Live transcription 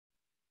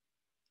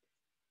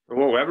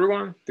Hello,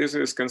 everyone. This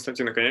is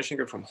Konstantin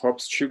Okonechnikov from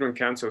Hope's Children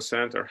Cancer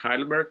Center,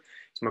 Heidelberg.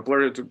 It's my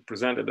pleasure to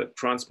present at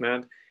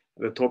TransMed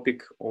the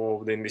topic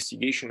of the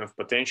investigation of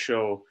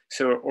potential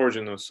cellular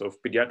origins of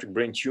pediatric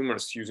brain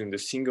tumors using the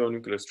single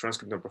nucleus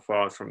transcriptome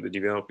profile from the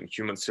developing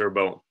human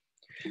cerebellum.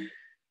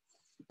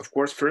 Of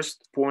course,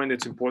 first point,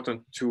 it's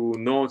important to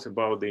note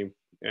about the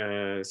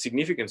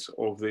significance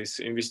of this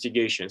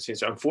investigation,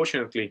 since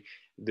unfortunately,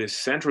 the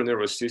central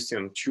nervous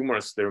system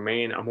tumors, they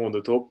remain among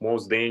the top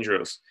most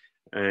dangerous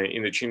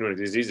in the children's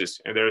diseases,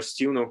 and there are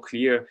still no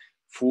clear,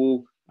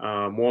 full,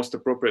 most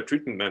appropriate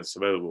treatment methods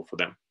available for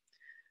them.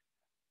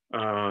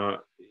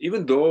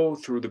 Even though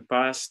through the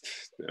past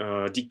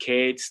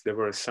decades, there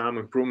were some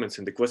improvements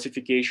in the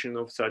classification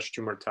of such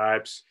tumor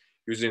types,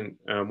 using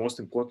most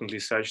importantly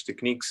such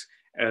techniques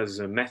as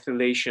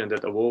methylation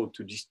that allowed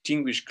to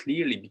distinguish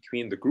clearly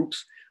between the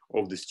groups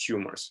of these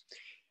tumors.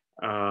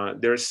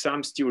 There are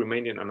some still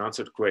remaining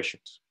unanswered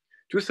questions.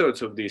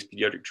 2/3 of these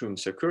pediatric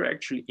tumors occur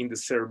actually in the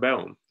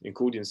cerebellum,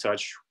 including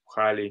such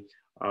highly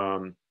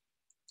known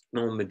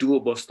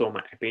medulloblastoma,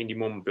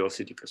 ependymoma,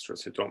 velocitic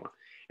astrocytoma.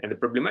 And the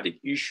problematic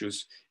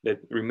issues that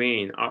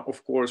remain are,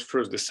 of course,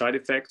 first the side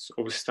effects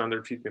of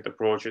standard treatment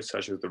approaches,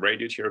 such as the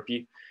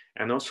radiotherapy,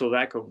 and also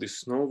lack of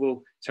this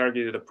novel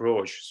targeted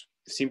approach,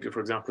 simply, for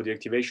example, the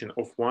activation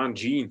of one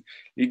gene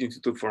leading to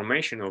the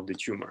formation of the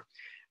tumor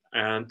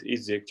and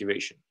its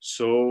deactivation.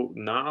 So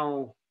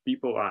now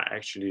people are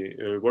actually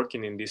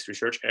working in this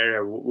research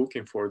area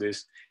looking for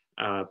these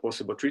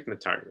possible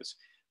treatment targets.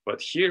 But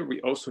here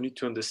we also need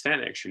to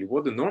understand actually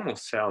what the normal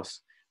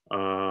cells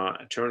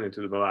turn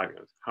into the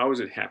malignant. How is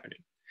it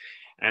happening?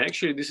 And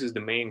actually this is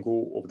the main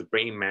goal of the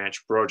Brain Match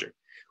project,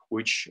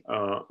 which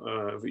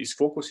is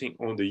focusing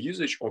on the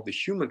usage of the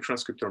human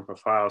transcriptome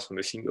profiles on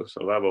the single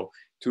cell level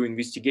to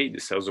investigate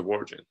the cells of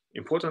origin.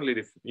 Importantly,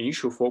 the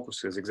initial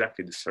focus is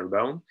exactly the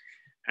cerebellum.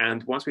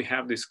 And once we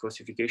have this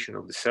classification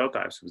of the cell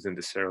types within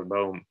the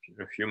cerebellum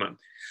of human,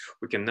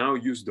 we can now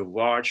use the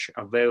large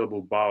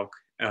available bulk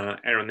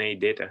RNA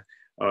data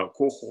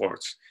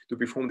cohorts to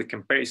perform the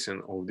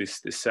comparison of the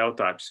cell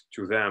types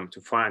to them to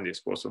find this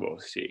possible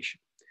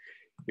association.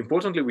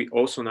 Importantly, we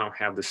also now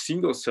have the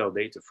single cell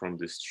data from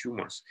these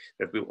tumors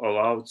that will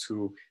allow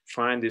to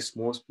find this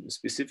most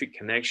specific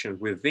connection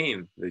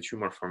within the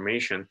tumor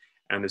formation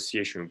and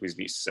association with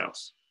these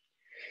cells.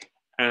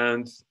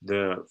 And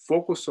the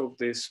focus of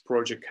this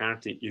project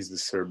currently is the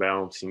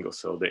cerebellum single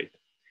cell data.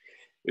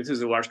 This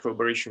is a large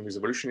collaboration with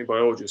evolutionary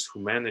biologists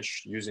who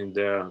managed, using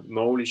their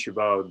knowledge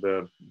about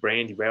the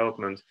brain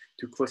development,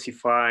 to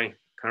classify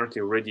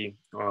currently already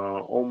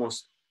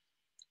almost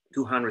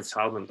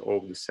 200,000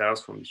 of the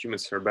cells from the human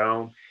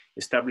cerebellum,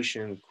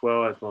 establishing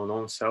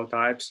well-known cell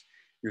types,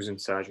 using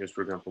such as,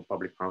 for example,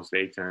 public health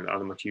data and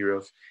other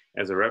materials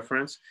as a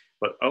reference,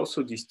 but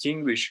also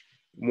distinguish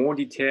more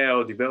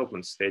detailed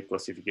development state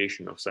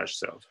classification of such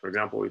cells. For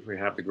example, if we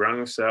have the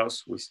granule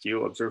cells, we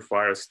still observe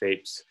virus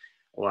states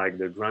like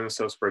the granule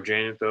cells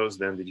progenitors,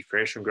 then the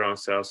differentiation granule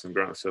cells and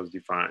granule cells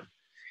defined.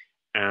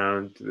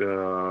 And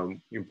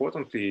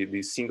importantly,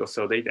 the single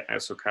cell data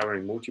also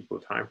covering multiple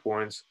time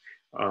points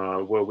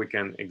where we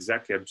can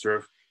exactly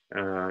observe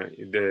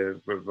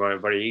the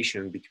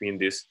variation between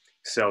these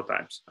cell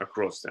types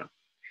across them.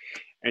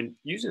 And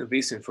using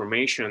this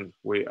information,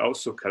 we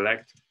also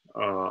collect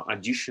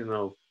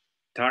additional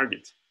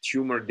target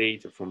tumor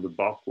data from the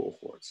bulk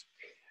cohorts.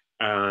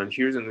 And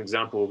here's an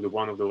example of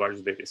one of the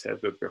largest data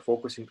sets that we're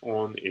focusing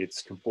on.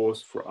 It's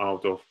composed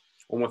out of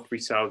almost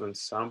 3,000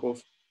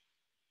 samples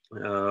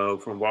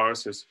from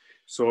various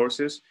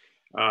sources.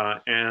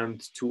 And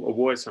to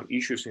avoid some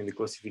issues in the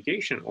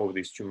classification of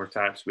these tumor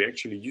types, we're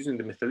actually using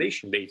the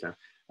methylation data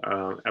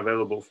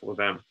available for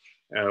them,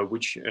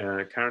 which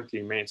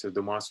currently remains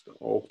the most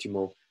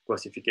optimal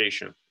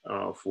classification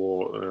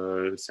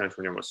for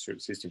central nervous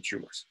system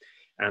tumors.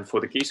 And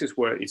for the cases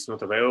where it's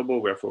not available,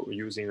 we're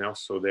using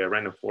also the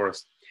random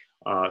forest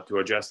to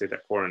adjust it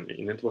accordingly.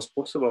 And it was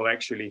possible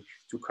actually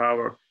to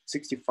cover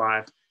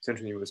 65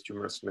 central nervous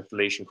tumors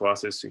methylation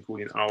classes,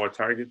 including our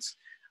targets,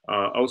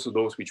 also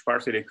those which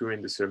partially occur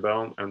in the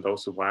cerebellum, and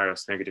also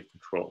virus negative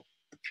control.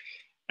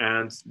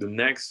 And the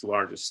next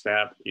largest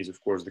step is, of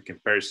course, the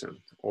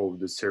comparison of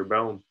the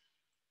cerebellum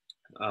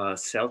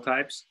cell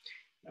types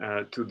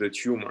to the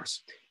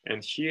tumors.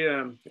 And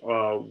here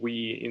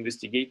we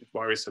investigated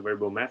various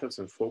available methods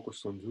and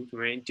focused on two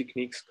main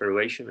techniques: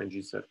 correlation and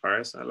gene-set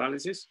virus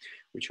analysis,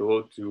 which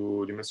allowed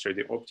to demonstrate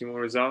the optimal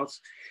results.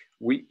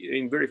 We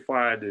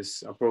verified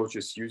these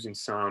approaches using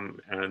some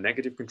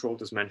negative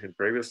controls as mentioned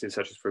previously,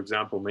 such as, for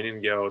example,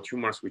 meningeal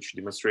tumors, which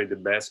demonstrate the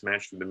best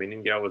match to the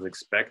meningeal as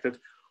expected,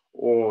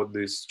 or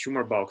these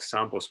tumor bulk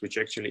samples, which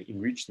actually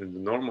enriched in the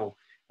normal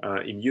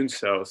immune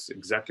cells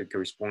exactly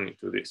corresponding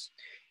to this.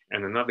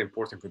 And another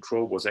important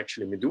control was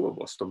actually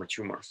medulloblastoma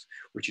tumors,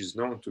 which is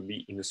known to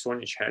be in the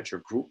Sonnich-Hedger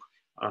group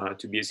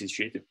to be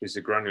associated with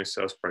the granule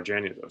cells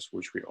progenitors,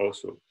 which we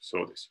also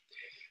saw this.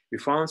 We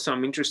found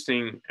some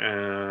interesting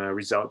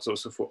results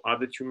also for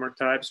other tumor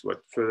types,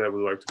 but further I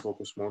would like to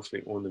focus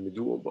mostly on the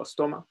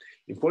medulloblastoma.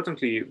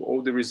 Importantly,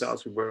 all the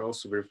results we were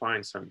also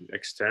verifying some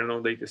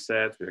external data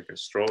set with like a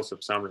stroll,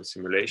 subsample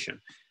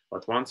simulation.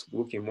 But once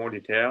looking more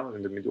detail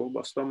in the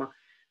medulloblastoma,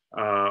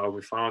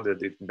 we found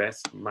that it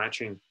best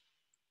matching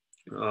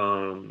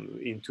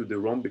into the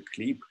rhombic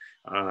clip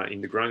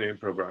in the granular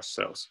perverse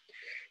cells.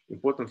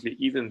 Importantly,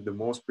 even the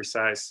most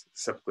precise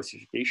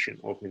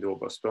subclassification of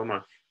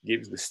medulloblastoma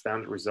gives the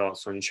standard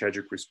results on each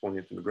hedgehog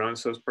responding to the granular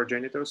cells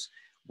progenitors,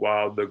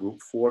 while the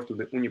group 4 to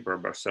the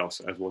uniperverse cells,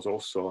 as was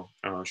also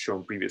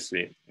shown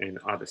previously in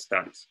other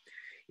studies.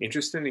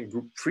 Interestingly,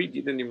 group 3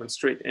 didn't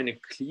demonstrate any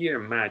clear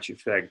match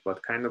effect,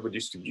 but kind of a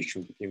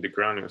distribution between the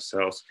granular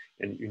cells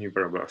and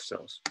uniperverse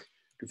cells.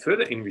 To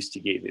further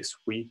investigate this,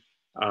 we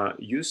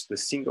used the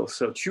single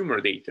cell tumor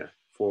data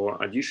for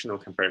additional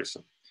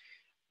comparison.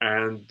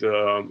 And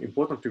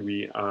importantly,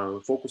 we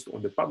focused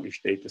on the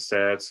published data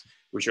sets,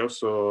 which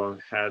also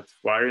had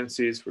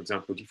variances, for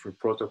example, different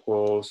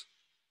protocols,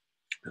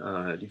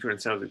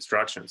 different cell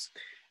extractions.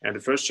 And the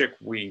first check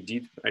we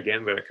did,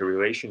 again, with a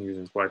correlation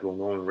using quite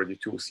well-known already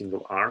tool,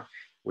 single R,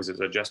 with its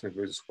adjustment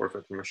with the support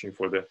vector machine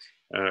for the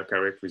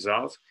correct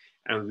result.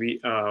 And we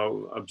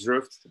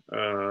observed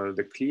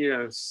the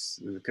clear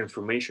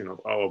confirmation of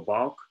our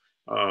bulk,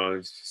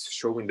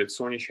 showing that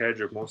Sonic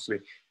hedgehog mostly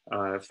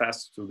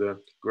fast to the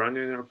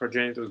granular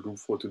progenitors, group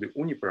 4 to the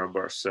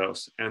uniperverse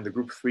cells, and the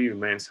group 3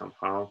 remains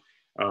somehow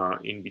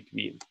in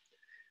between.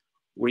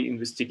 We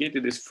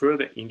investigated this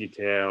further in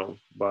detail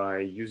by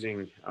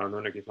using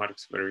non-negative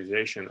matrix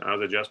valorization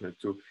as adjustment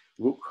to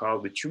look how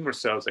the tumor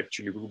cells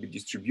actually will be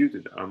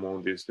distributed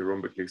among these the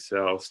rhombic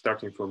cells,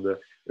 starting from the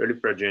early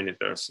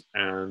progenitors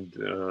and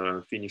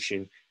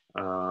finishing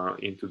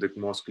into the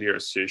most clear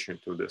association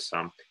to the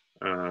some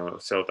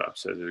cell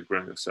types as a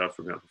granular cell,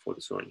 for example, for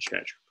the Sonic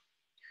hedgehog.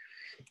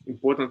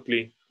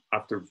 Importantly,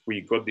 after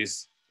we got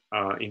this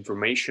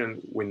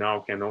information, we now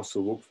can also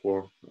look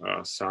for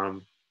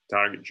some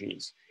target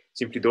genes,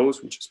 simply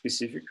those which are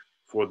specific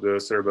for the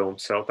cerebellum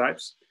cell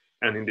types,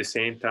 and in the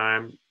same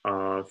time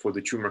for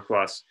the tumor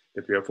class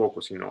that we are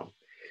focusing on.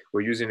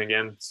 We're using,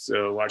 again,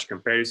 large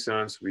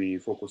comparisons. We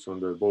focus on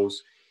the both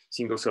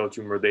single cell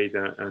tumor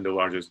data and the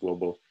largest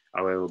global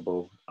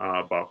available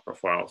bulk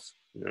profiles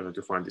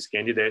to find this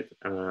candidate.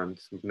 And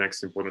the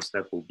next important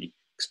step will be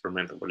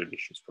experimental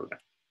validations for that.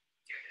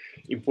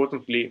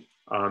 Importantly,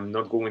 I'm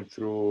not going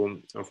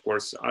through, of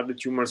course, other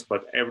tumors,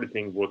 but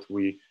everything what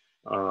we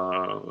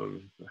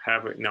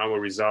have in our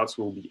results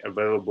will be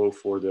available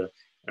for the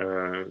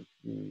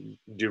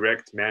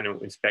direct manual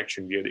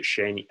inspection via the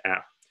Shiny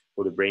app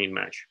for the brain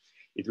match.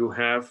 It will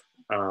have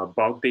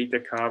bulk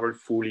data covered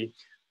fully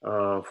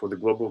for the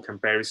global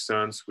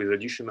comparisons with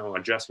additional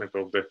adjustment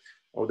of the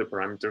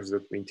parameters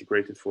that we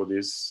integrated for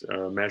this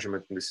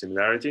measurement in the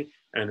similarity,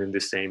 and in the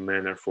same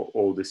manner for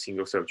all the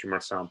single cell tumor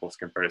samples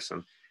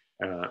comparison,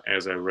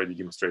 as I already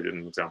demonstrated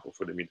an example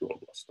for the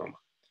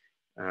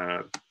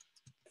medulloblastoma.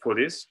 For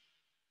this,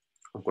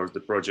 of course, the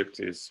project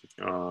is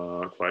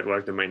quite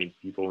large, the many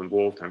people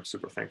involved. I'm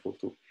super thankful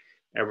to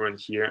everyone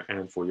here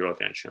and for your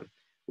attention.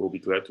 We'll be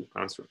glad to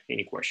answer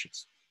any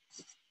questions.